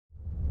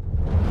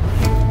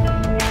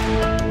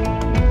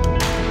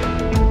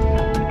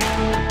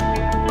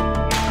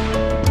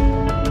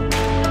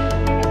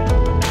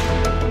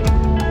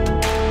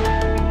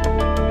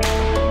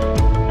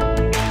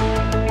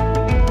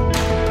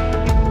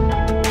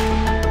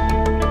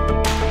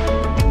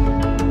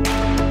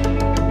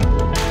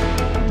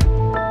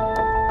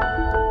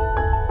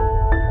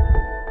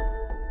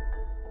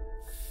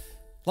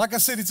Like I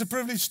said, it's a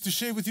privilege to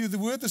share with you the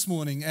word this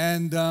morning.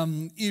 And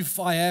if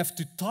I have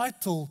to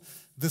title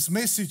this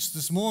message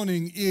this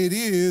morning, it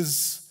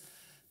is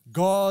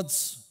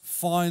God's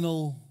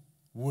final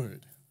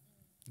word.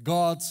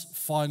 God's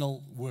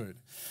final word.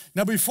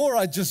 Now, before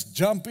I just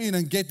jump in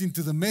and get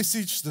into the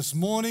message this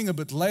morning, a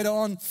bit later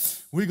on,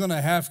 we're going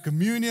to have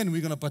communion.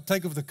 We're going to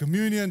partake of the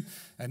communion.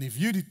 And if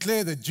you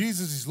declare that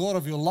Jesus is Lord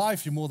of your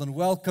life, you're more than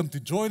welcome to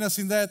join us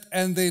in that.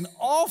 And then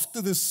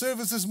after the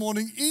service this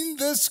morning, in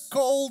this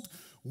cold,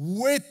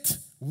 wet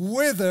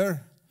weather,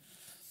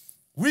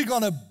 we're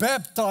going to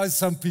baptize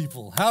some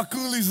people. How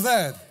cool is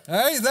that?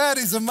 Hey, that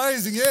is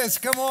amazing. Yes,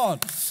 come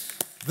on.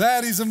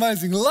 That is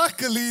amazing.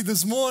 Luckily,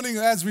 this morning,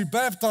 as we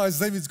baptize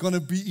them, it's going to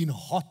be in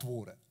hot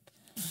water.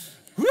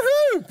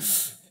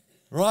 Woohoo!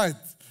 Right.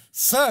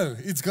 So,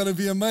 it's going to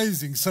be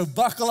amazing. So,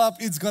 buckle up.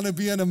 It's going to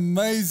be an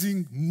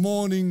amazing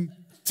morning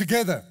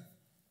together.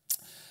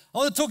 I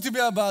want to talk to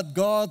you about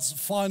God's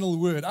final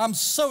word. I'm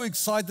so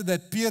excited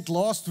that Piet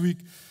last week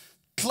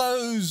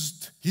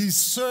closed his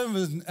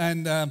sermon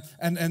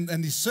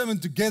and his sermon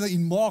together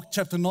in Mark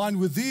chapter 9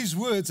 with these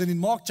words. And in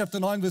Mark chapter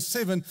 9, verse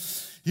 7,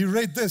 he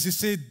read this. He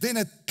said, "Then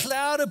a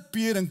cloud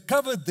appeared and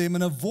covered them,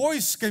 and a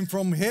voice came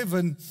from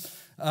heaven,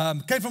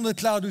 came from the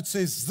cloud, which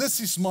says, 'This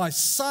is my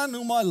son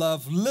whom I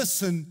love,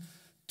 listen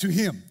to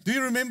him.'" Do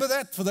you remember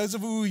that? For those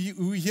of you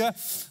who are here,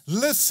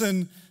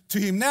 listen to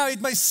him. Now,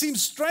 it may seem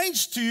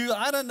strange to you.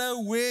 I don't know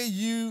where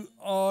you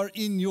are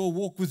in your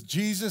walk with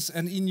Jesus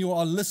and in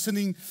your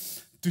listening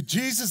to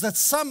Jesus, that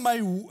some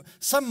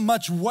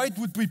much weight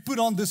would be put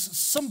on this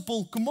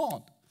simple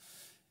command.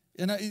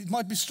 You know, it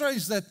might be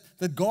strange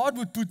that God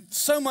would put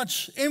so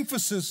much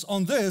emphasis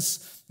on this: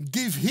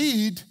 give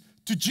heed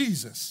to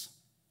Jesus.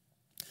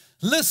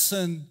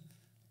 Listen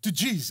to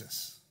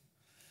Jesus.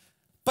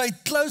 Pay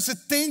close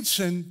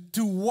attention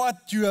to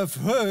what you have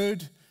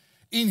heard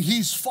in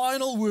His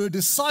final word,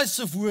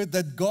 decisive word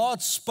that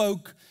God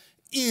spoke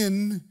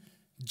in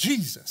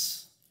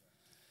Jesus.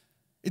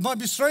 It might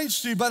be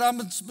strange to you, but I'm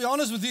going to be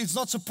honest with you, it's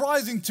not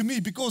surprising to me,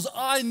 because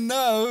I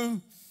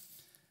know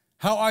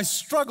how I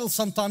struggle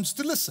sometimes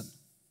to listen.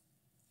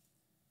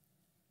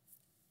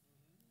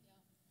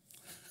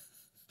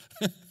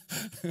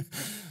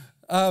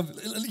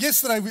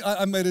 Yesterday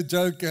I made a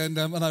joke and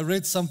I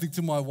read something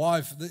to my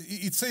wife.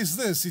 It says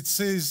this. It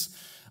says,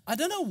 I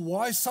don't know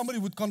why somebody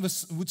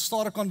would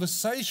start a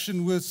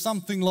conversation with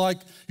something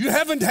like, "You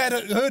haven't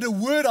heard a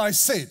word I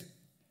said."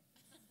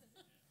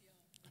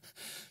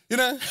 You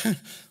know,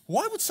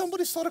 why would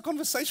somebody start a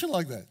conversation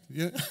like that?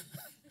 Yeah.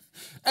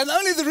 And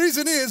only the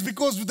reason is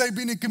because they've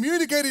been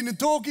communicating and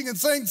talking and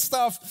saying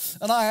stuff,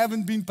 and I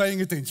haven't been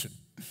paying attention.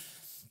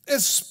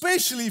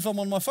 Especially if I'm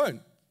on my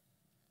phone.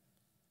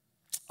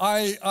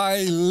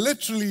 I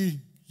literally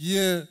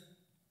hear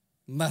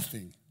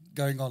nothing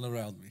going on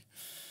around me.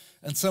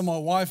 And so my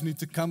wife needed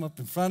to come up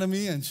in front of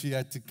me, and she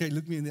had to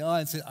look me in the eye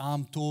and say,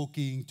 "I'm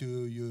talking to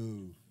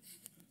you."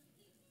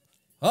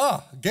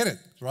 Get it,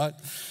 right?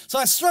 So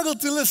I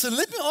struggled to listen.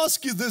 Let me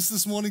ask you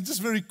this morning,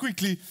 just very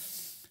quickly.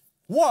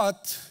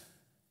 What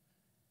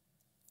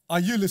are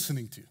you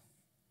listening to?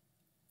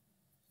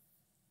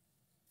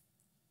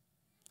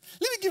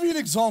 Let me give you an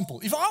example.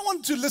 If I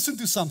want to listen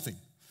to something,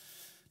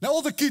 now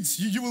all the kids,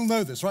 you will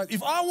know this, right?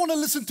 If I want to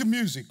listen to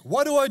music,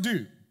 what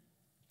do?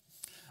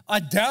 I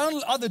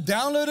either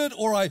download it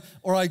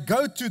or I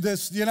go to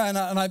this, you know,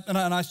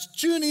 and I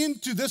tune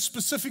into this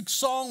specific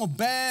song or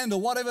band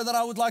or whatever that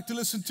I would like to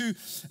listen to,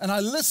 and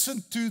I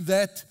listen to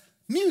that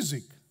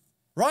music,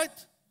 right?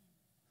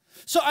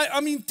 So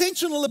I'm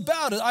intentional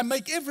about it. I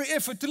make every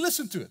effort to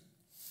listen to it.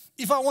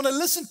 If I want to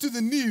listen to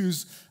the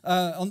news,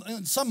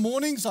 on some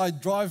mornings I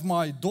drive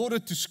my daughter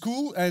to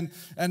school, and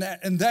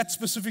that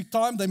specific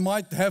time they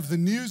might have the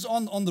news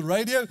on the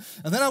radio,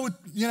 and then I would,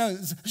 you know,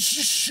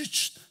 shh, shh,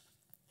 shh.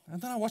 And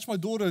then I watch my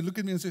daughter look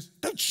at me and says,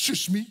 "Don't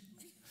shush me."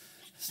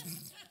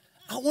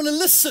 I want to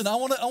listen. I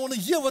want to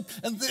hear what,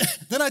 and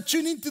then I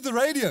tune into the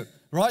radio,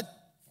 right?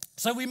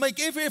 So we make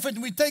every effort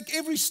and we take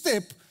every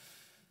step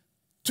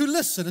to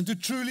listen and to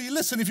truly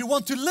listen. If you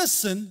want to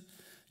listen,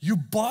 you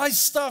buy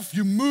stuff,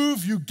 you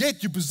move, you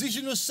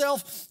position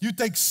yourself, you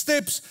take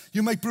steps,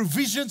 you make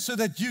provisions so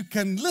that you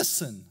can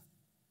listen.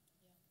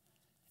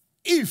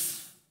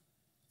 If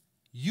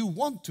you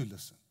want to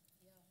listen.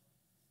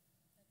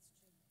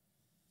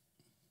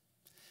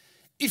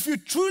 If you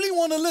truly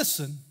want to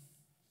listen,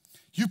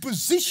 you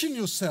position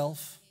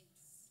yourself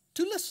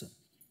to listen.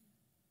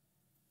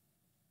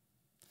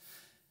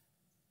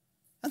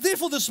 And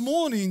therefore this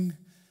morning,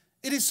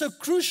 it is so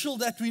crucial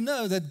that we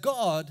know that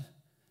God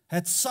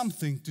had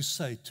something to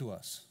say to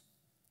us.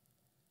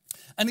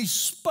 And He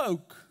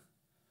spoke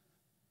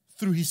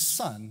through His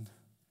Son,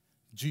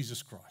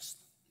 Jesus Christ.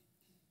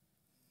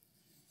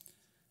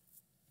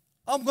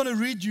 I'm going to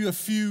read you a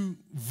few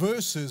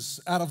verses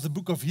out of the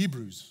book of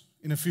Hebrews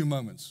in a few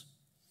moments.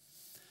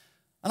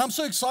 And I'm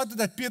so excited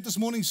that Piet this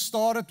morning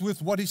started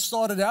with what he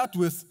started out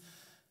with,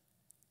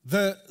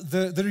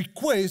 the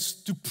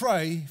request to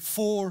pray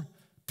for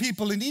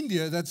people in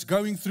India that's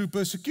going through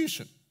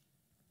persecution.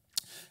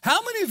 How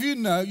many of you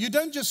know you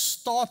don't just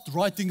start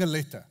writing a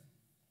letter?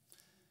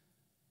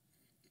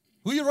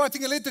 Who are you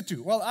writing a letter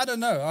to? Well, I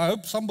don't know. I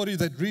hope somebody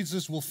that reads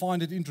this will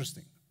find it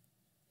interesting.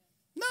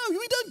 No,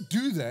 we don't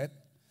do that.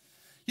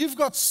 You've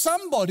got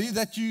somebody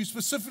that you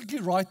specifically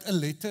write a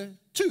letter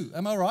to.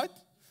 Am I right?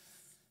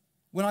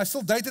 When I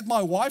still dated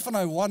my wife and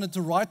I wanted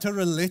to write her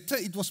a letter,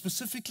 it was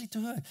specifically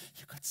to her.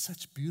 You've got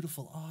such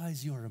beautiful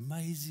eyes. You're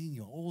amazing.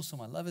 You're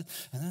awesome. I love it.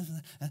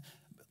 And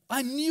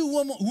I knew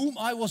whom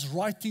I was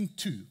writing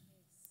to.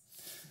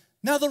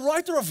 Now, the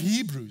writer of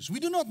Hebrews, we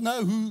do not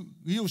know who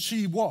he or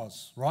she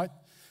was, right?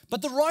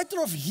 But the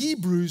writer of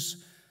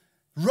Hebrews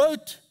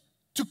wrote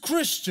to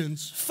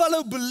Christians,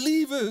 fellow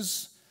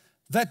believers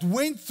that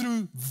went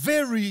through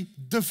very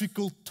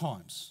difficult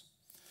times.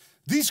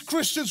 These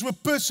Christians were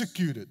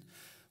persecuted.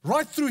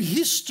 Right through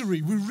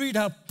history, we read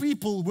how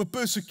people were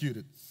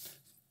persecuted.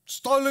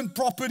 Stolen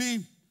property,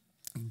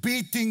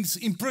 beatings,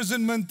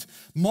 imprisonment,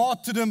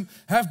 martyrdom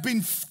have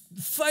been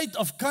fate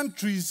of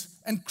countries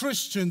and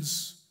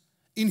Christians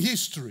in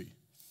history.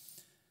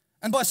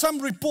 And by some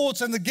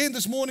reports, and again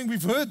this morning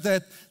we've heard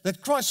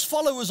that Christ's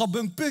followers are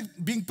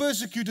being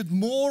persecuted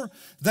more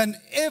than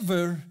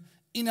ever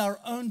in our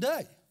own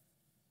day.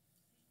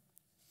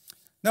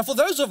 Now, for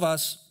those of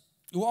us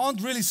who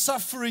aren't really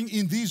suffering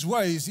in these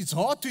ways, it's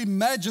hard to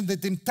imagine the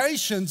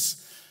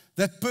temptations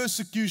that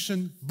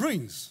persecution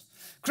brings.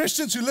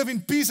 Christians who live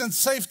in peace and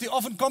safety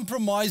often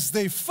compromise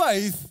their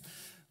faith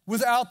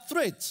without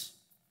threats.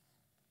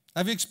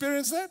 Have you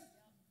experienced that?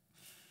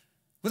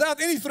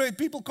 Without any threat,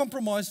 people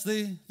compromise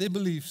their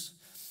beliefs.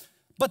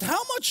 But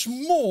how much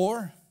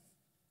more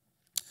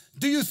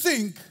do you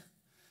think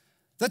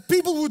that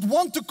people would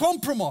want to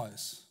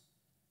compromise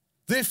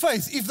their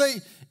faith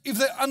if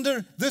they're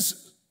under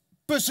this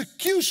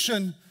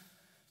persecution?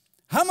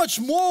 How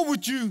much more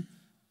would you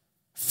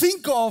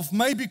think of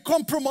maybe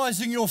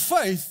compromising your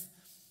faith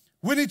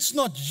when it's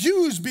not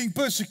you who's being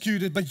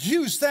persecuted, but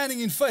you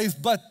standing in faith,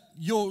 but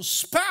your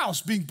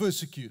spouse being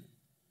persecuted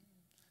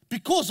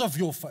because of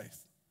your faith?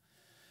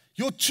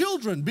 Your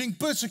children being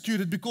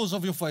persecuted because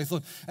of your faith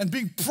and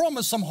being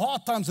promised some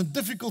hard times and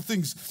difficult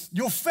things.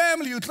 Your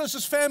family, your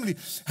closest family.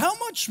 How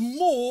much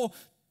more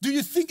do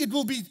you think it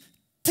will be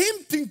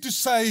tempting to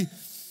say,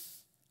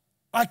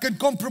 I can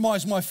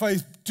compromise my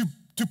faith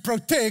to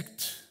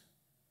protect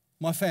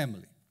my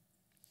family?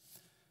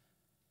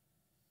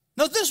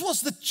 Now, this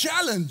was the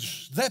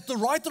challenge that the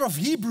writer of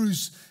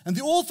Hebrews and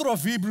the author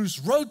of Hebrews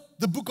wrote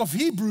the book of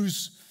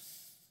Hebrews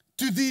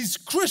to these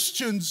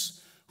Christians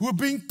who were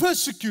being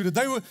persecuted.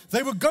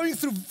 They were going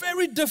through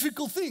very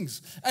difficult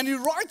things. And he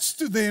writes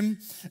to them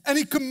and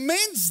he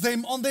commends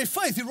them on their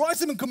faith. He writes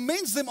them and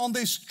commends them on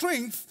their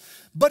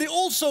strength, but he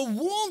also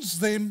warns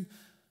them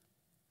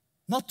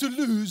not to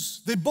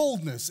lose their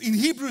boldness. In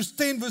Hebrews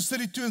 10, verse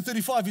 32 and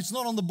 35, it's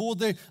not on the board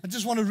there. I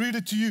just want to read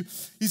it to you.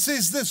 He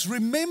says this,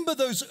 remember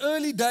those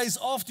early days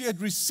after you had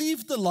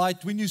received the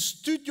light when you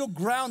stood your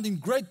ground in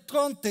great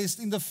contest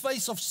in the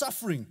face of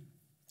suffering.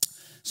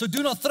 So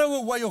do not throw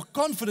away your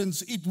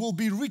confidence, it will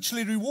be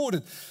richly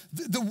rewarded.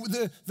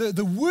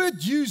 The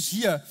word used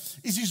here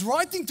is he's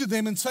writing to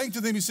them and saying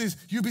to them, he says,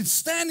 you've been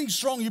standing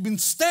strong, you've been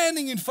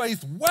standing in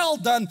faith, well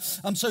done.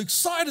 I'm so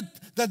excited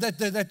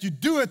that you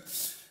do it.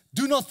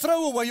 Do not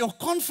throw away your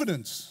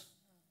confidence.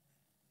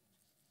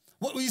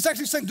 What he's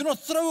actually saying, do not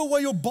throw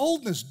away your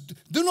boldness.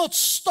 Do not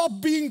stop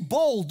being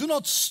bold. Do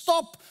not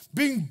stop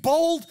being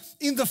bold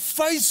in the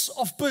face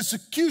of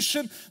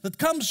persecution that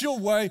comes your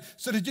way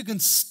so that you can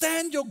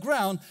stand your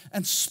ground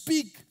and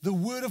speak the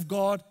word of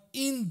God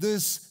in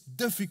these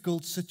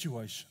difficult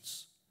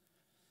situations.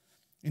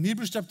 In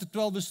Hebrews chapter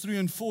 12, verse 3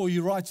 and 4, he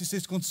writes, he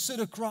says,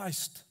 consider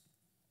Christ,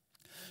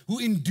 who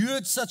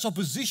endured such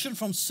opposition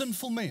from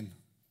sinful men,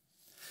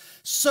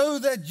 so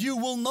that you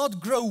will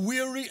not grow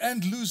weary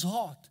and lose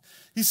heart.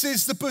 He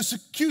says the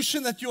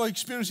persecution that you are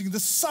experiencing, the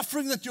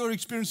suffering that you are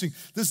experiencing,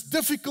 these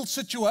difficult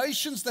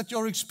situations that you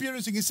are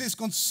experiencing, he says,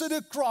 consider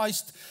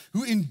Christ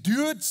who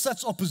endured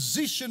such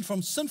opposition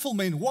from sinful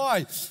men.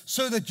 Why?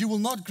 So that you will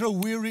not grow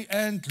weary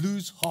and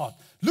lose heart.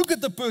 Look at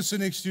the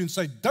person next to you and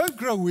say, don't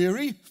grow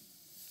weary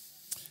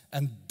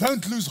and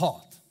don't lose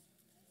heart.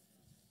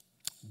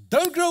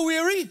 Don't grow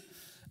weary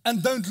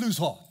and don't lose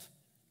heart.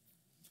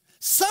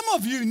 Some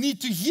of you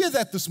need to hear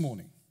that this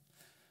morning.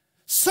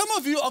 Some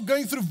of you are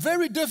going through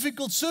very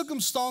difficult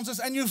circumstances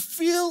and you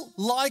feel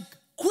like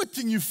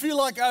quitting. You feel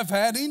like I've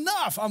had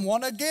enough. I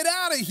want to get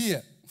out of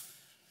here.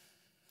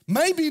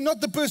 Maybe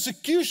not the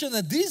persecution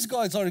that these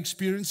guys are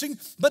experiencing,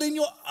 but in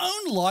your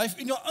own life,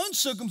 in your own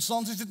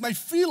circumstances, it may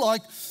feel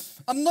like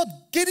I'm not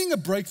getting a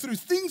breakthrough.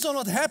 Things are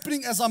not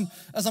happening as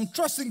I'm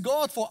trusting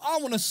God for. I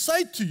want to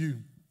say to you,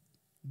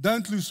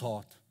 don't lose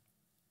heart.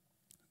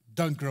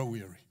 Don't grow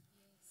weary.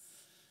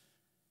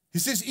 He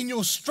says, in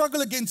your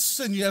struggle against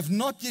sin, you have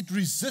not yet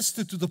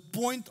resisted to the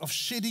point of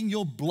shedding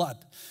your blood.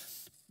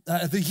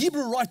 The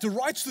Hebrew writer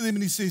writes to them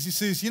and he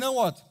says, you know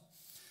what?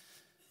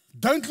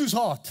 Don't lose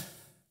heart.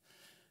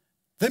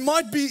 There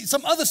might be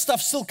some other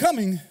stuff still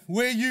coming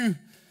where you're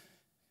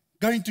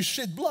going to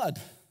shed blood.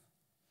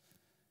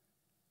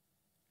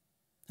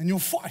 And you'll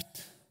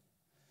fight.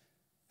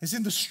 as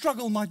in the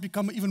struggle might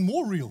become even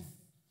more real.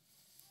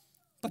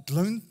 But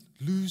don't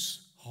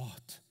lose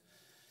heart.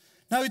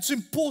 Now, it's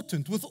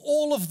important with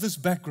all of this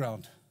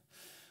background,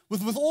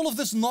 with all of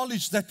this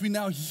knowledge that we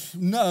now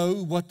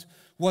know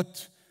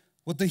what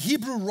the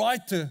Hebrew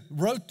writer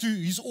wrote to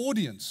his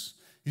audience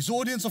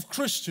of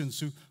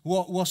Christians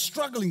who are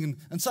struggling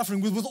and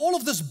suffering. With all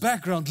of this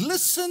background,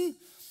 listen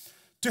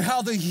to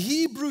how the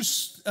Hebrew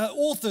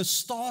author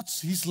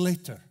starts his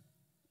letter.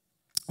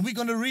 We're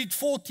going to read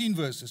 14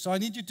 verses, so I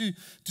need you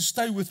to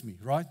stay with me,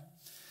 right?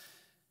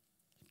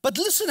 But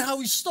listen how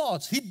he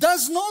starts. He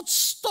does not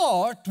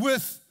start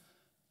with,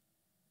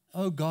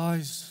 "Oh,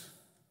 guys,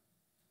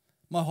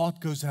 my heart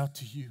goes out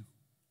to you.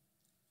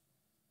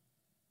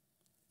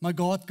 My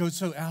God goes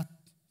so out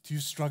to you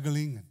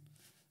struggling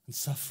and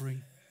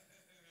suffering."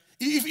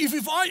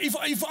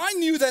 If I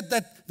knew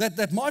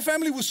that my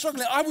family was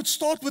struggling, I would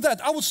start with that.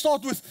 I would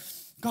start with,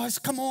 "Guys,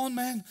 come on,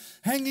 man.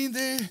 Hang in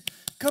there.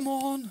 Come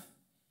on."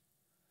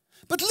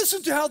 But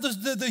listen to how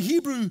the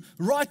Hebrew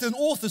writer and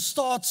author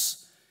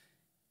starts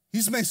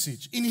his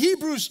message. In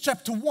Hebrews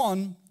chapter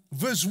 1,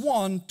 verse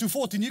 1 to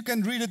 14, you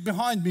can read it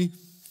behind me.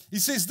 He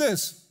says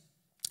this,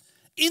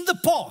 "In the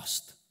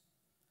past,"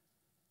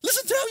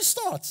 listen to how he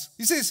starts.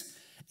 He says,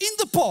 "In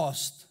the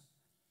past,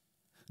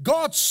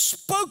 God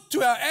spoke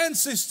to our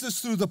ancestors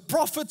through the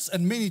prophets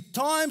and many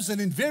times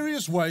and in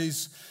various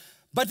ways,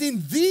 but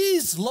in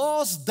these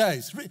last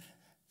days,"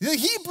 the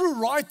Hebrew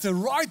writer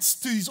writes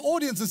to his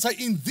audience and say,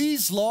 "In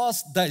these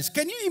last days."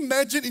 Can you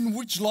imagine in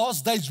which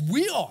last days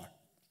we are?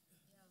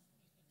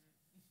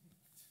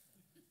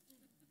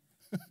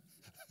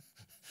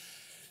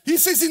 He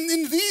says,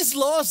 in these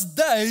last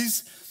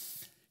days,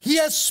 He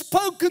has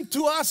spoken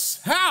to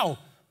us, how?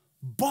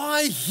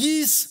 By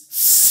His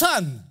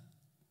Son.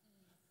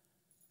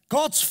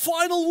 God's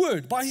final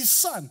word, by His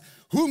Son,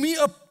 whom He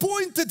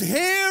appointed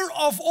heir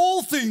of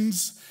all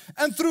things,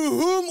 and through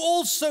whom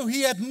also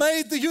He had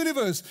made the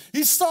universe.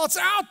 He starts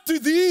out to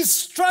these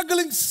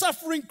struggling,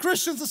 suffering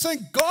Christians and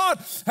saying, God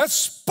has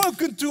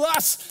spoken to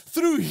us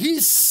through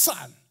His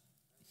Son.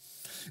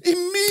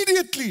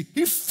 Immediately,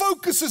 He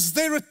focuses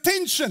their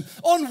attention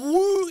on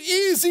who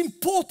is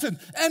important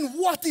and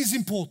what is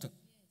important.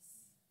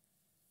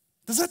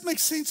 Does that make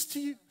sense to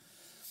you?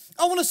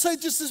 I want to say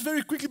just this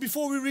very quickly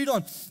before we read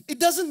on. It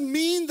doesn't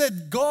mean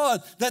that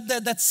God,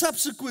 that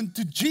subsequent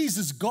to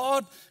Jesus,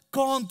 God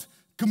can't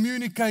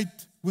communicate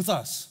with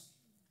us.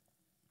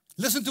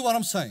 Listen to what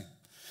I'm saying.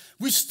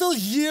 We still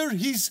hear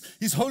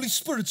His Holy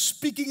Spirit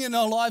speaking in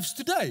our lives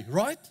today,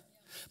 right?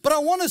 But I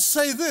want to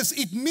say this.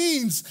 It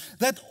means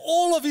that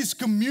all of His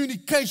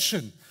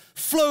communication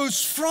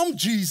flows from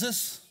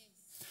Jesus,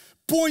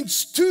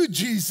 points to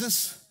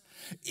Jesus,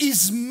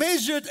 is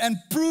measured and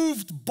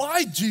proved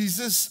by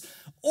Jesus,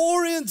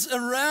 orients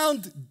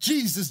around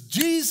Jesus.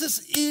 Jesus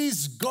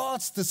is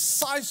God's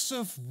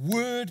decisive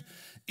word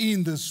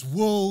in this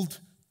world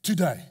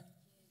today.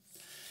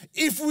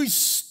 If we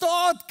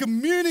start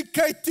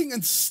communicating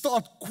and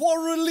start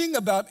quarreling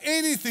about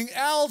anything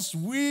else,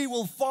 we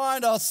will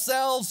find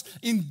ourselves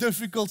in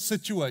difficult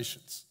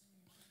situations.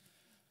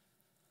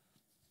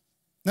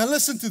 Now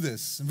listen to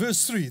this,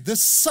 verse 3, the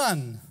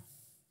Son.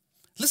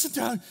 Listen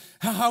to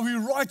how he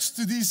writes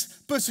to these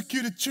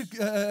persecuted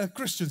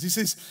Christians. He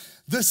says,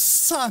 the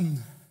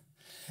Son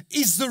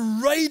is the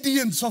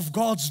radiance of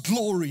God's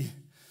glory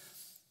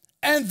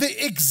and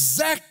the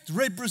exact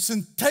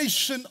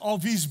representation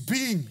of His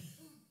being.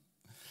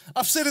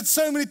 I've said it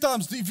so many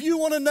times. If you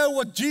want to know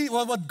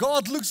what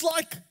God looks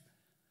like,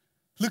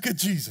 look at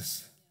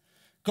Jesus.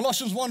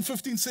 Colossians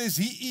 1:15 says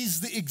He is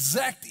the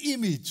exact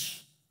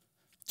image.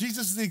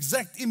 Jesus is the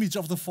exact image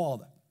of the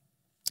Father,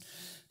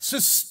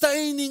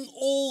 sustaining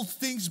all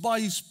things by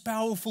His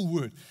powerful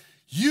word.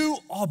 You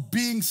are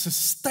being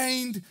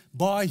sustained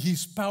by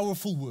His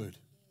powerful word.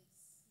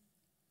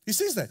 He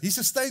says that. He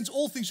sustains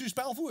all things through His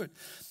powerful word.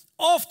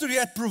 After He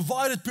had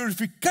provided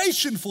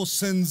purification for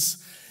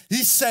sins,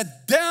 He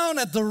sat down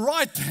at the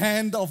right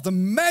hand of the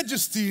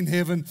Majesty in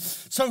heaven,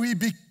 so He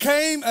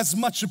became as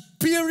much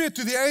superior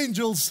to the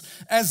angels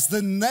as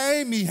the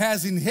name He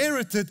has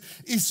inherited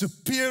is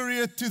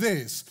superior to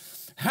theirs.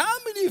 How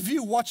many of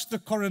you watched the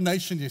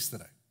coronation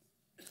yesterday?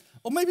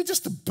 Or maybe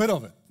just a bit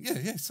of it.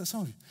 Yeah,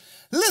 some of you.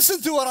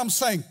 Listen to what I'm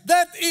saying.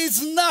 That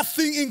is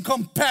nothing in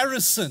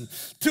comparison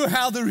to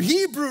how the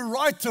Hebrew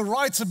writer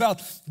writes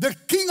about the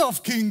King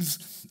of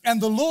Kings and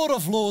the Lord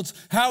of Lords,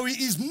 how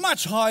He is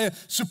much higher,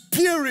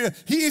 superior.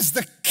 He is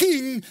the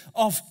King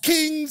of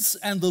Kings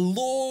and the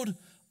Lord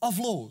of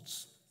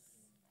Lords.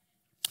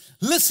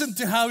 Listen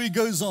to how he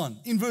goes on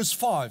in verse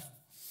 5.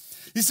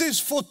 He says,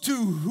 for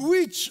to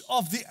which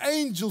of the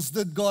angels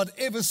did God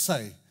ever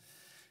say,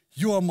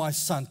 you are my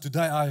son,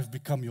 today I have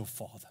become your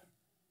father?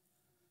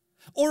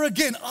 Or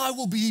again, I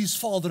will be his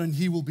father and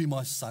he will be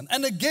my son.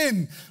 And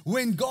again,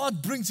 when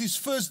God brings his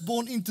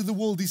firstborn into the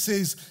world, he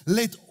says,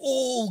 let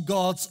all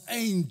God's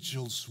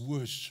angels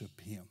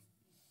worship him.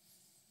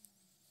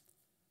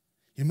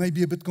 You may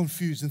be a bit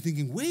confused and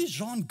thinking, where's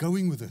Jean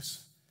going with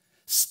this?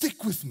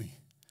 Stick with me.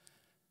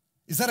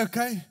 Is that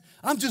okay?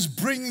 I'm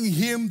just bringing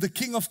Him, the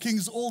King of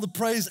Kings, all the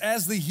praise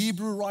as the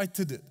Hebrew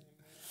writer did.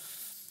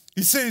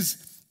 He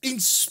says, in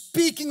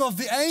speaking of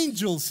the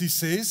angels, he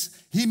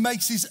says, He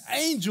makes His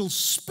angels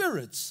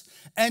spirits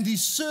and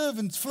His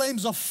servants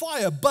flames of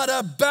fire. But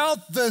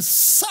about the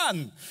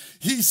Son,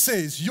 He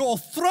says, your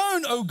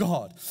throne, O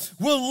God,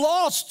 will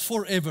last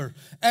forever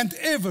and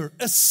ever.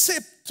 A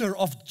scepter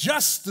of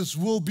justice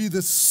will be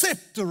the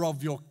scepter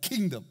of your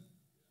kingdom.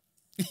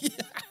 Yeah.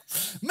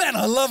 Man,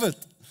 I love it.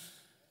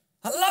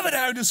 I love it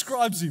how He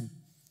describes Him.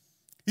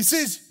 He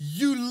says,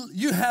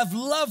 you have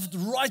loved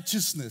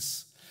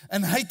righteousness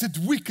and hated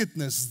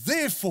wickedness.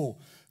 Therefore,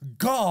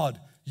 God,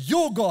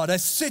 your God,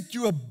 has set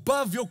you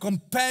above your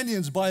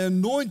companions by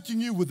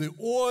anointing you with the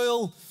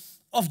oil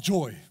of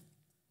joy.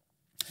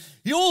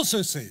 He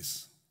also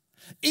says,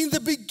 in the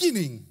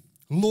beginning,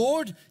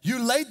 Lord,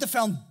 you laid the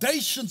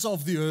foundations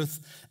of the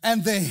earth,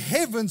 and the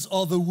heavens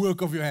are the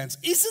work of your hands.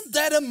 Isn't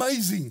that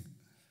amazing?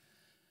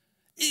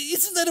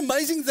 Isn't that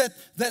amazing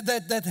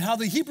that how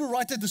the Hebrew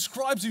writer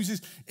describes Him? He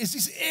says,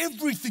 it's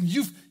everything.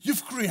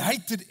 You've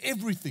created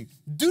everything.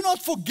 Do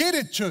not forget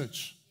it,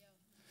 church.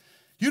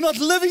 You're not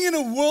living in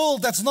a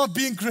world that's not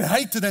being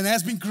created and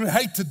has been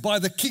created by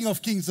the King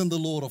of Kings and the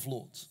Lord of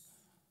Lords.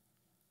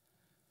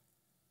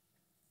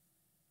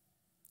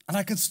 And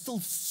I can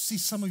still see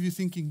some of you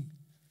thinking,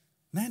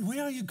 man,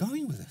 where are you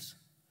going with this?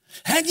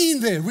 Hang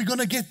in there. We're going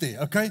to get there,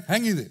 okay?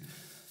 Hang in there.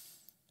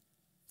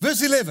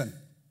 Verse 11.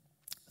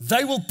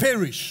 They will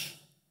perish,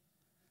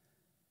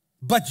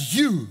 but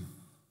you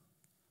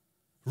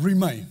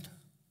remain.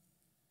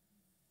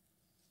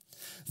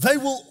 They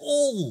will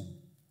all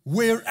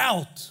wear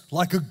out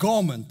like a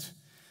garment.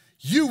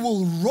 You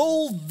will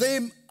roll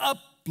them up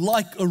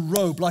like a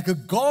robe, like a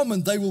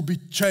garment they will be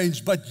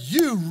changed, but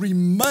you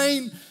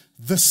remain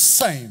the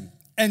same,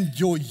 and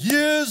your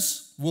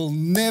years will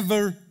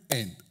never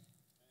end.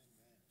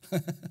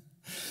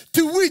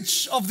 To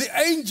which of the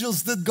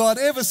angels did God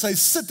ever say,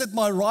 sit at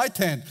my right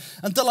hand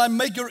until I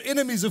make your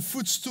enemies a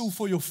footstool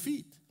for your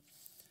feet?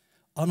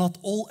 Are not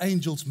all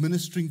angels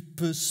ministering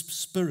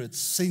spirits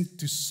sent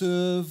to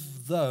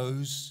serve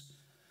those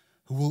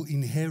who will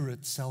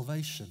inherit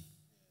salvation?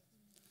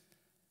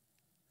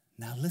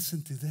 Now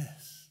listen to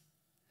this.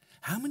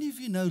 How many of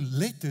you know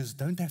letters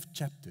don't have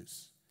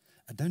chapters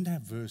and don't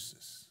have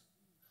verses?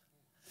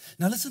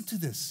 Now listen to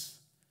this.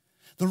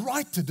 The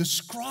writer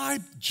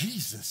described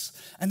Jesus,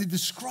 and he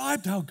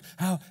described how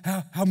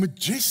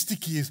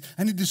majestic He is,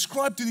 and he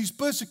described to these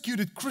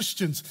persecuted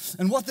Christians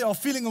and what they are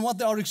feeling and what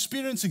they are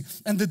experiencing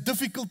and the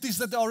difficulties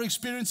that they are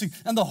experiencing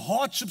and the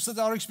hardships that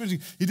they are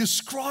experiencing. He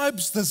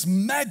describes this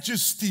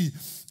majesty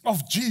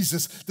of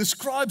Jesus,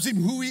 describes Him,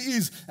 who He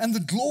is, and the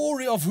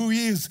glory of who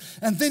He is.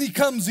 And then he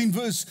comes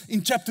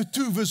in chapter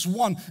 2, verse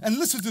 1, and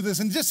listen to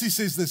this, and just he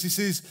says this, he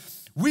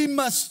says, we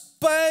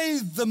must pay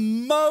the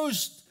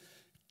most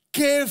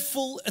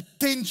careful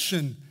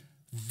attention,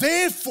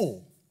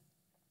 therefore,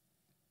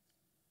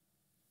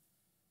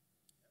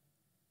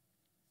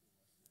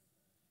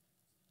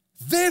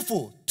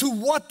 to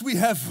what we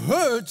have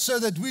heard, so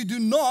that we do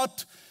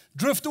not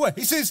drift away.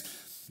 He says,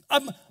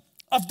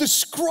 I've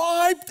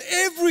described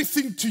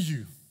everything to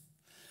you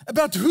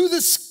about who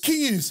this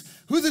King is,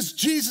 who this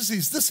Jesus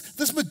is,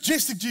 this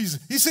majestic Jesus.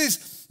 He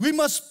says, we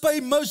must pay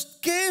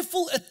most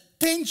careful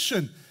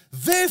attention.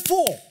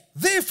 Therefore.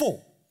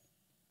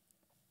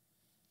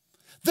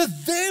 The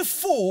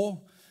therefore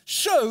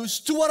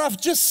shows to what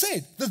I've just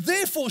said. The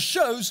therefore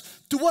shows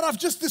to what I've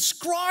just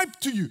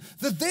described to you.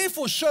 The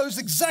therefore shows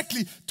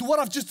exactly to what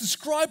I've just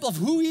described of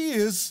who He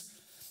is.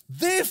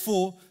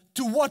 Therefore,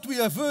 to what we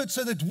have heard,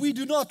 so that we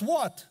do not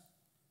what?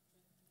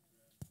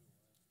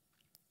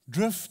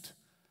 Drift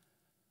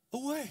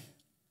away.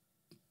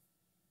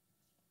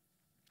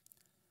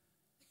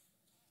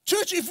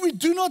 Church, if we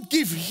do not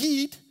give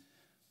heed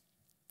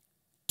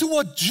to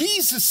what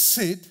Jesus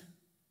said,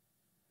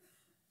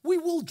 we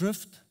will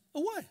drift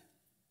away.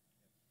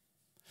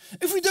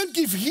 If we don't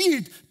give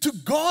heed to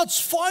God's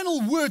final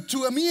word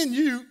to me and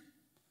you,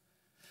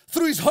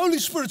 through His Holy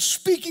Spirit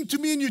speaking to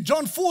me and you,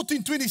 John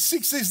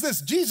 14:26 says this,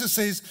 Jesus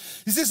says,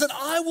 He says that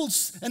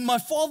and my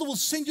Father will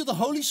send you the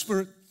Holy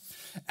Spirit,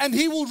 and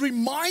He will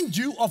remind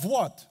you of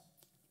what?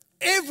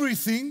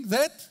 Everything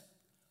that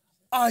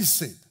I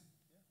said.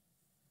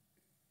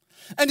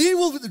 And He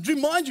will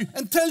remind you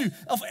and tell you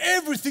of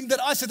everything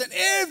that I said. And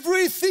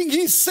everything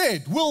He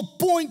said will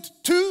point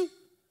to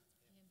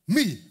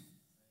me.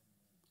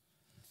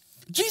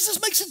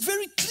 Jesus makes it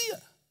very clear.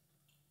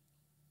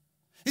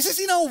 He says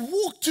in our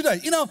walk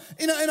today, in our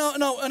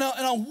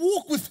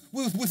walk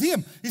with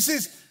Him, He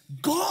says,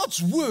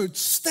 God's words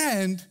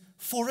stand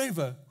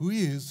forever, who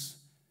is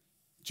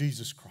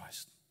Jesus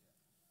Christ.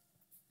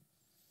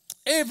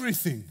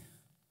 Everything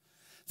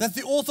that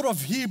the author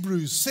of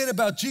Hebrews said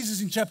about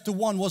Jesus in chapter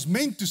 1 was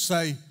meant to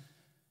say,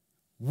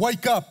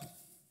 wake up.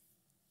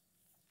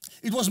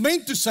 It was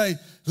meant to say,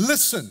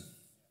 listen.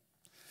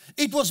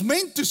 It was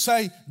meant to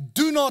say,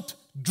 do not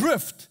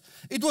drift.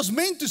 It was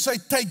meant to say,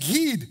 take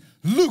heed,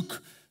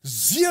 look,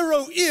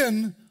 zero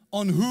in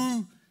on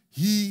who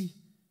He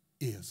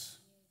is.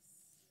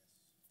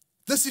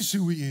 This is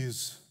who He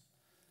is.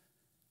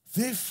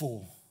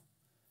 Therefore,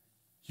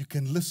 you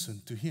can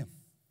listen to Him.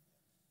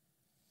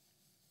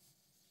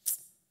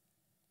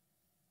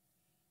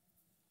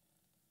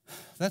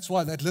 That's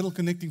why that little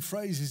connecting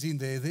phrase is in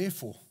there,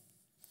 therefore.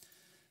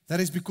 That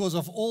is because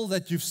of all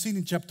that you've seen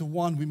in chapter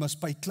 1, we must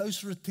pay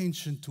closer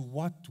attention to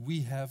what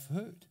we have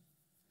heard.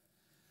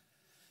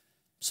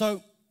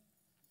 So,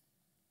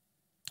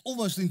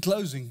 almost in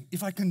closing,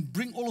 if I can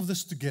bring all of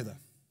this together.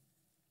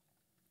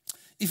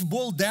 If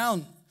boiled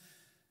down,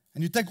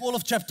 and you take all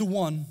of chapter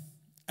 1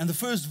 and the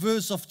first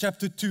verse of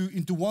chapter 2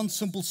 into one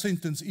simple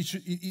sentence,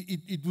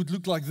 it would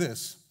look like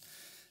this.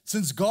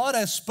 Since God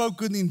has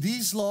spoken in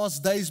these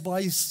last days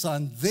by His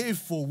Son,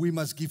 therefore we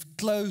must give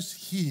close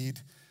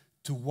heed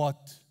to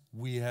what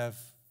we have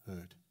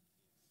heard.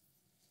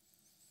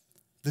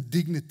 The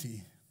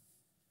dignity,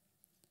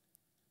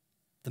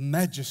 the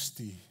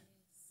majesty,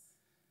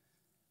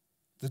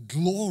 the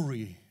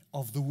glory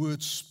of the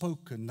word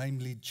spoken,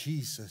 namely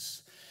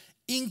Jesus,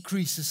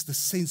 increases the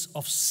sense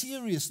of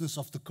seriousness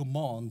of the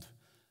command.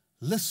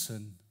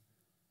 Listen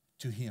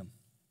to Him.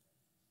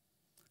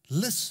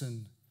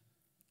 Listen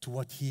to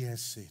what He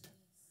has said.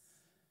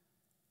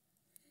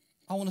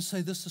 I want to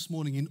say this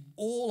morning, in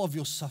all of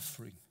your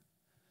suffering,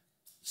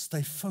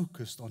 stay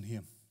focused on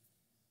Him.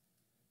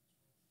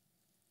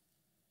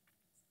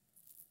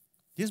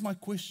 Here's my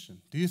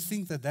question. Do you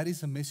think that that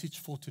is a message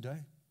for today?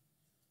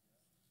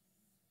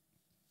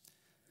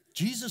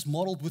 Jesus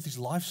modeled with His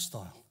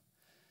lifestyle,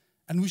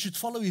 and we should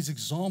follow His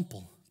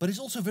example. But it's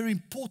also very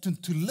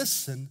important to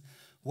listen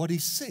what He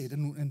said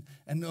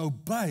and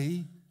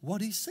obey what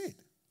He said.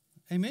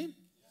 Amen?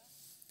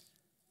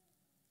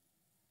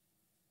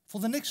 For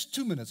the next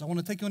 2 minutes, I want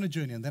to take you on a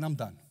journey, and then I'm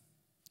done.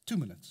 2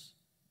 minutes.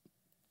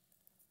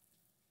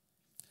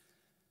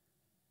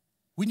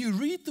 When you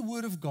read the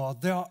Word of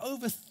God, there are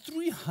over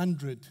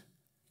 300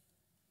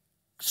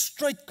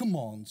 straight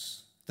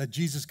commands that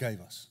Jesus gave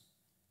us,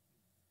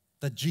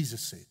 that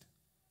Jesus said.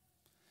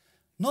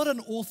 Not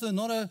an author,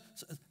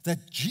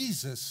 that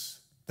Jesus,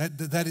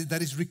 that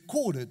is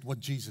recorded what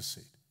Jesus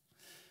said.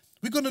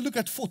 We're going to look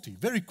at 40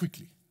 very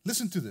quickly.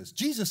 Listen to this.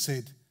 Jesus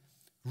said,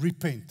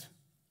 repent.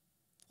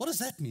 What does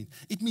that mean?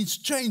 It means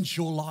change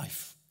your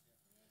life.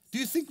 Do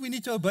you think we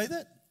need to obey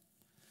that?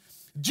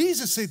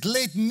 Jesus said,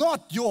 let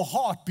not your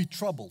heart be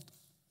troubled.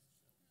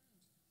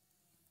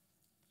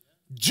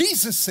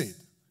 Jesus said,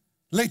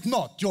 let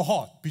not your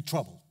heart be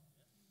troubled.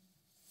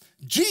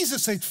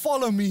 Jesus said,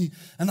 follow me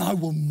and I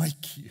will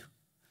make you.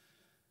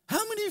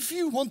 How many of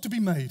you want to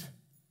be made?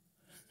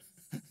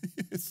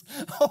 Yes.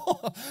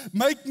 Oh,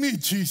 make me,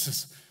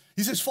 Jesus.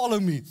 He says, follow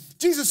me.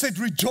 Jesus said,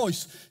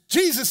 rejoice.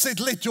 Jesus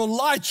said, let your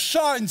light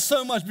shine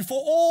so much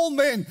before all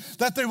men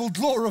that they will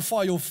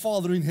glorify your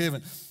Father in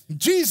heaven.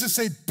 Jesus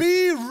said,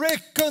 be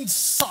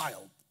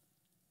reconciled.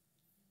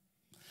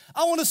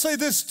 I want to say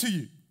this to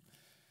you.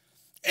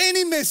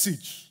 Any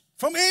message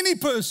from any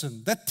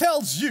person that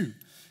tells you,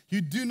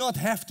 you do not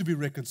have to be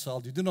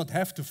reconciled, you do not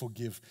have to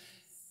forgive,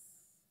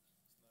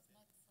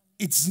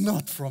 it's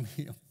not from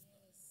Him.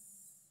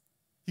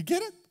 You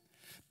get it?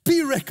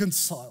 Be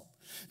reconciled.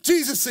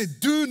 Jesus said,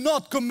 do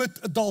not commit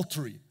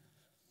adultery.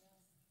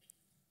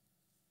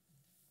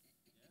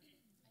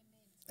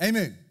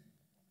 Amen.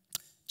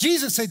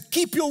 Jesus said,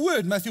 keep your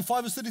word, Matthew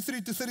 5, verse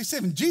 33 to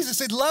 37. Jesus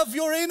said, love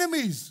your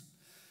enemies.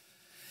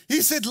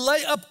 He said,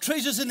 lay up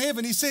treasures in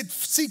heaven. He said,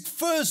 seek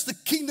first the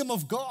kingdom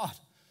of God.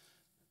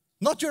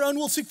 Not your own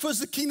will, seek first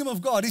the kingdom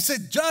of God. He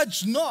said,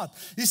 judge not.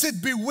 He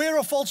said, beware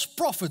of false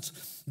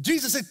prophets.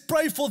 Jesus said,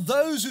 pray for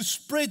those who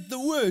spread the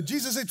word.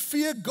 Jesus said,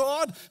 fear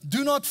God,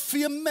 do not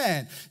fear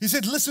man. He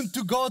said, listen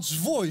to God's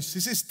voice. He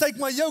says, take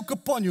my yoke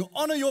upon you,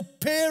 honor your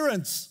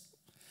parents.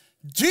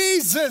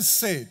 Jesus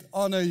said,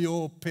 honor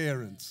your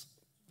parents.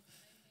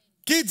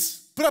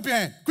 Kids, put up your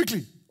hand,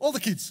 quickly. All the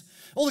kids,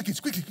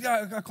 quickly.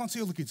 Yeah, I can't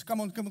see all the kids. Come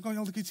on,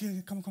 all the kids.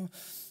 Yeah, come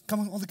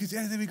on, all the kids.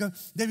 Yeah, there we go.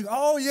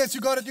 Oh, yes,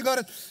 you got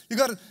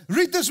it.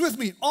 Read this with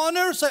me.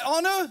 Honor, say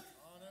honor.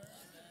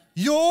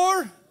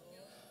 Your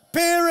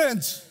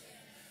parents.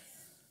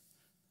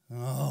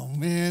 Oh,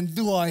 man,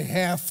 do I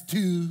have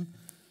to?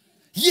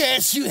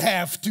 Yes, you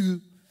have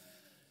to.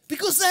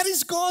 Because that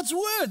is God's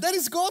word. That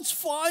is God's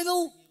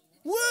final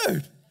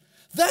word.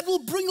 That will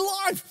bring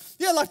life.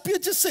 Yeah, like Peter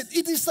just said,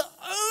 it is the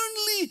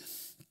only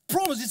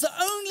promise. It's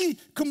the only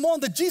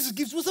command that Jesus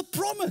gives with a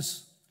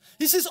promise.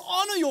 He says,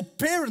 honor your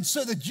parents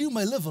so that you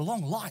may live a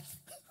long life.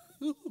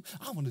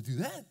 I want to do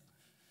that.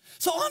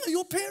 So honor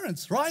your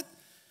parents, right?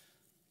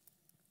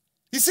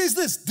 He says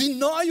this,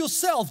 deny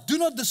yourself. Do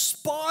not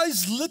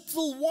despise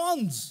little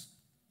ones.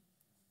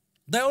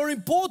 They are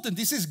important.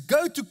 He says,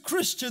 go to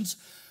Christians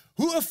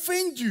who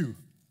offend you.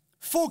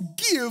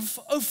 Forgive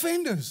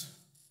offenders.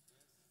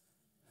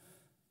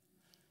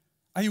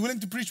 Are you willing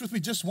to preach with me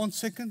just 1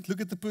 second?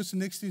 Look at the person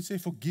next to you and say,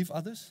 forgive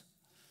others.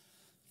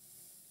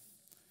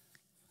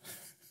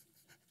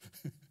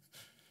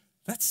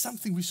 That's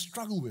something we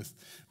struggle with.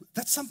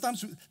 That's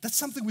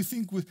something we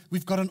think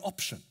we've got an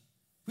option.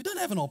 We don't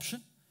have an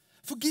option.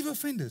 Forgive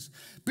offenders.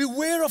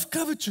 Beware of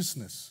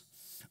covetousness.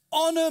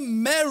 honor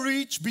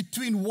marriage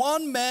between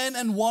one man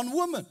and one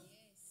woman.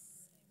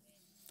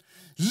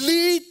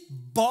 Lead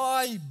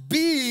by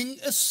being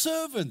a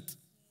servant.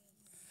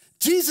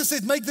 Jesus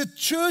said, make the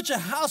church a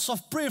house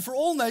of prayer for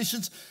all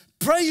nations.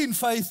 Pray in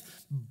faith,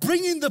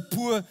 bring in the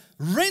poor,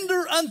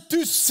 render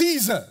unto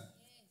Caesar.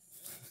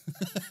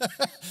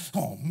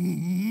 Oh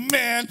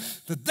man,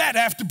 did that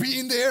have to be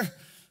in there?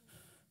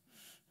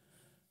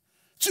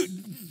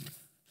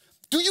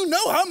 Do you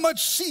know how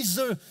much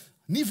Caesar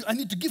I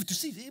need to give to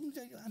Caesar?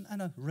 I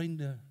know,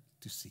 render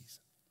to Caesar.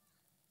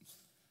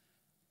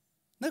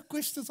 No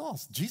questions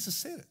asked. Jesus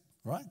said it,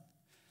 right?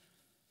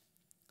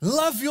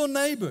 Love your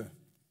neighbor.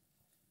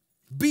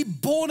 Be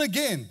born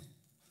again.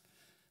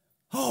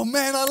 Oh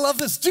man, I love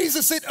this.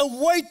 Jesus said,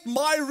 await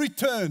my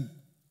return.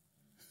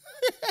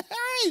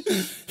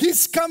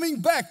 He's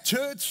coming back,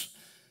 church.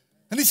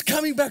 And he's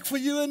coming back for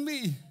you and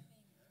me.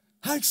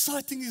 How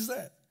exciting is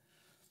that?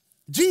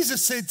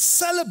 Jesus said,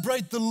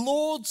 celebrate the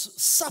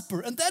Lord's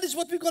Supper. And that is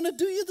what we're going to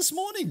do here this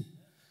morning.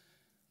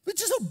 We're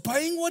just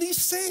obeying what he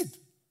said.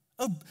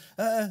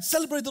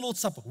 Celebrate the Lord's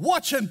Supper.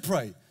 Watch and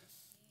pray.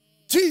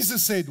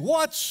 Jesus said,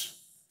 watch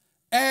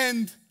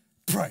and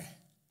pray.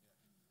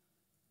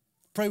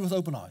 Pray with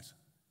open eyes.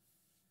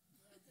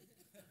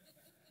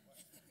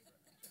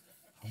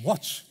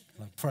 Watch.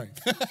 I'm praying.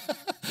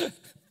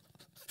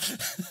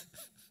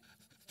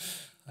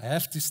 I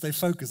have to stay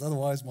focused,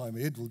 otherwise my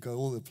head will go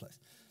all over the place.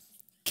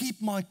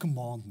 Keep my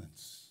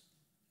commandments.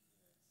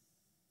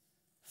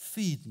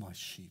 Feed my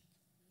sheep.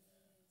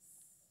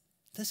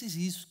 This is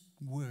his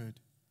word.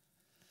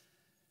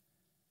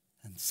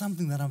 And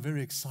something that I'm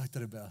very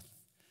excited about.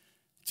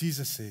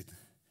 Jesus said,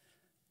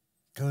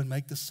 go and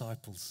make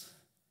disciples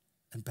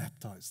and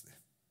baptize them.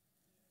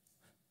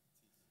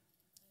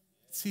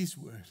 It's his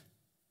word.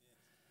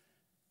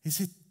 He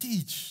said,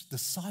 teach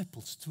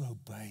disciples to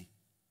obey.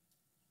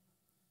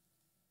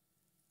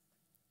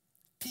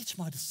 Teach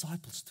my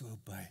disciples to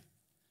obey.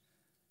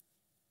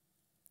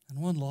 And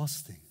one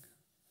last thing.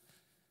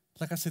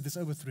 Like I said, there's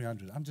over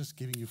 300. I'm just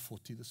giving you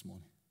 40 this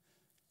morning.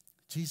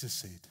 Jesus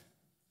said,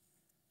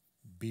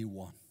 be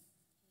one.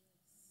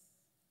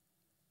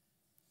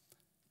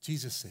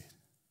 Jesus said,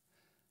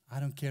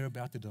 I don't care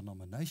about the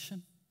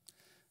denomination,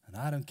 and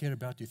I don't care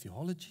about your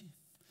theology,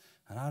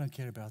 and I don't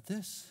care about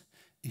this.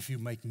 If you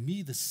make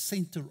me the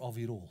center of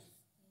it all,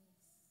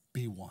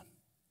 be one.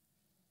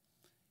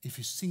 If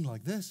you sing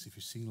like this, if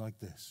you sing like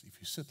this, if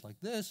you sit like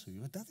this,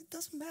 it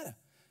doesn't matter.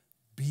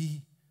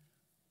 Be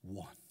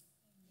one.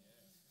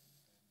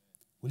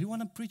 Will you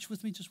want to preach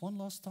with me just one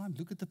last time?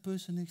 Look at the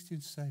person next to you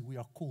and say, we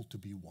are called to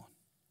be one.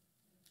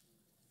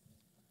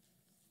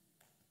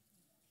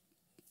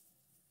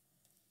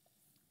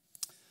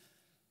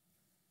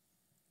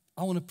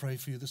 I want to pray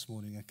for you this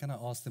morning. And can I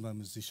ask my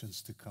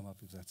musicians to come up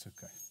if that's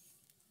okay?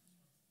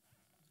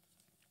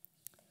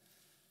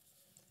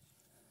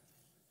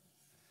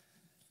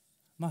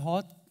 My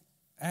heart,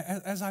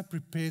 as I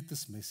prepared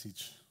this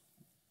message,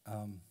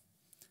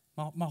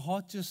 my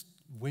heart just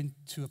went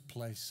to a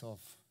place of,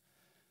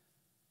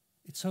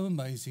 it's so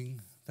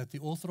amazing that the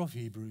author of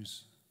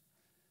Hebrews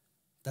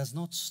does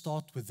not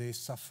start with their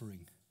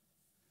suffering.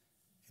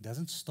 It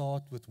doesn't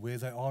start with where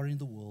they are in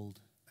the world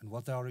and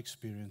what they are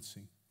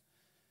experiencing.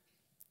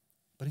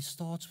 But he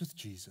starts with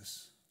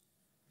Jesus,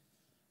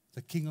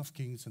 the King of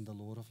Kings and the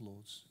Lord of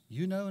Lords.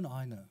 You know and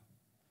I know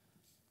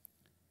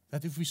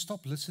that if we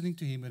stop listening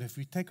to him and if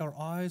we take our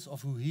eyes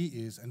off who he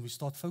is and we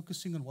start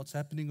focusing on what's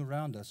happening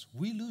around us,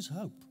 we lose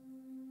hope.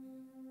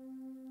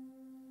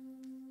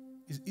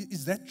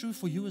 Is that true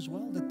for you as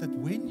well? That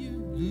when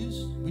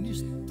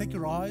you take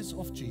your eyes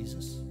off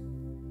Jesus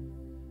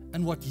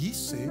and what he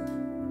said,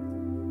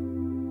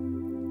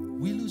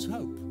 we lose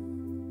hope.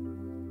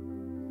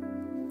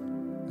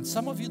 And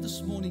some of you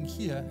this morning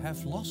here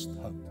have lost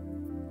hope.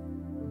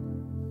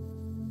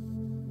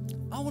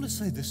 I want to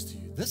say this to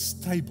you. This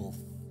table,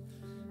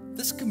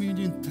 this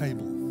communion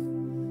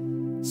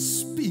table,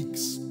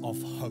 speaks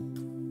of hope,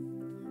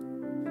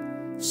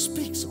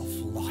 speaks of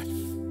life,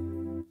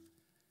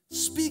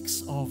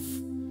 speaks of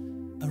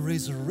a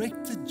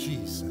resurrected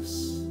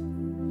Jesus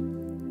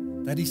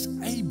that is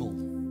able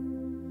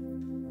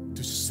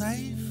to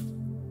save,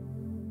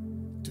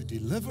 to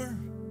deliver,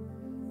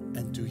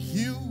 and to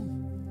heal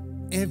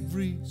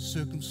every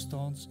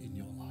circumstance in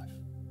your life.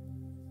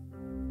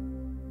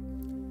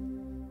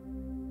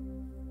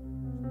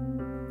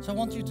 So I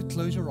want you to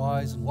close your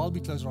eyes, and while we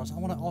close our eyes, I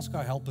want to ask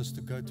our helpers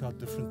to go to our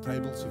different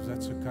tables, if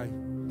that's okay,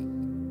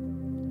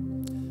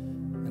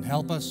 and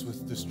help us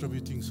with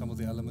distributing some of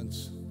the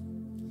elements.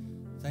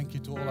 Thank you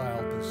to all our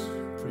helpers.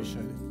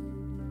 Appreciate it.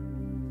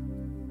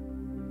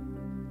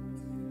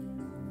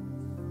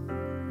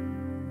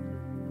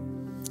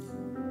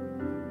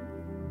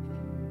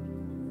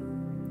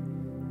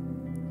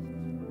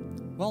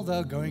 While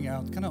they're going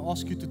out, can I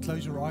ask you to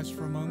close your eyes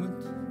for a moment,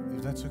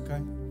 if that's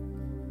okay?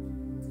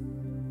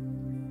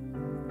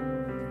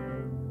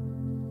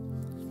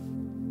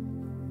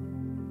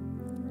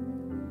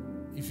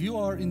 If you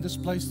are in this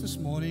place this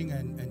morning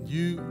and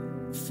you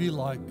feel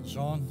like,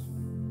 John,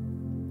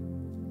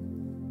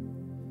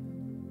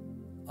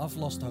 I've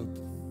lost hope.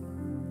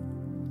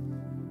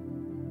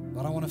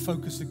 But I want to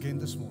focus again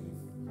this morning.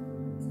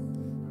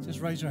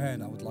 Just raise your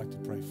hand. I would like to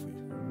pray for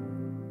you.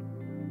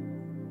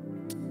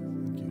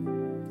 Thank you.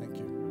 Thank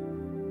you.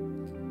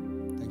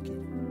 Thank you.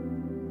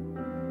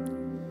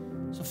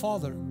 So,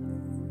 Father,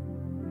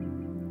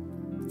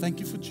 thank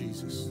you for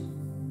Jesus.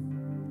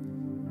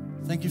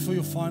 Thank you for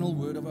your final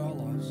word of our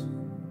lives.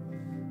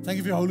 Thank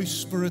you for your Holy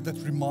Spirit that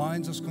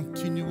reminds us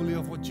continually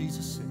of what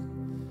Jesus said,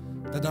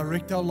 that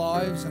direct our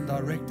lives and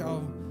direct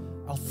our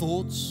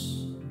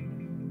thoughts,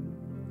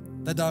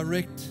 that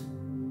direct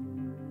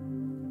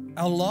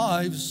our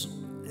lives.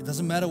 It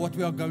doesn't matter what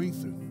we are going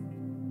through.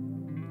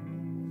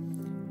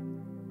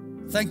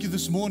 Thank you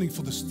this morning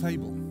for this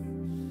table.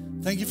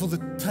 Thank you for the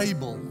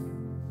table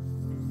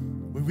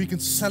where we can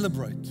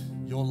celebrate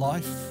your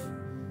life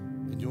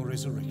and your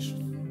resurrection.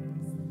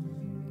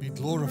 Be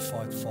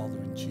glorified,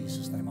 Father, in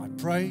Jesus' name. I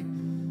pray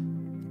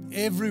that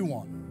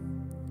everyone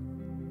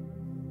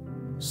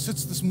who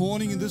sits this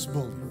morning in this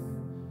building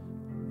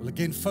will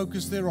again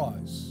focus their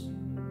eyes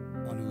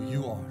on who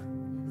you are.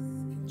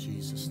 In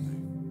Jesus'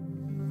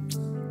 name.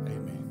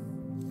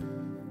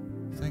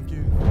 Amen. Thank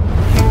you.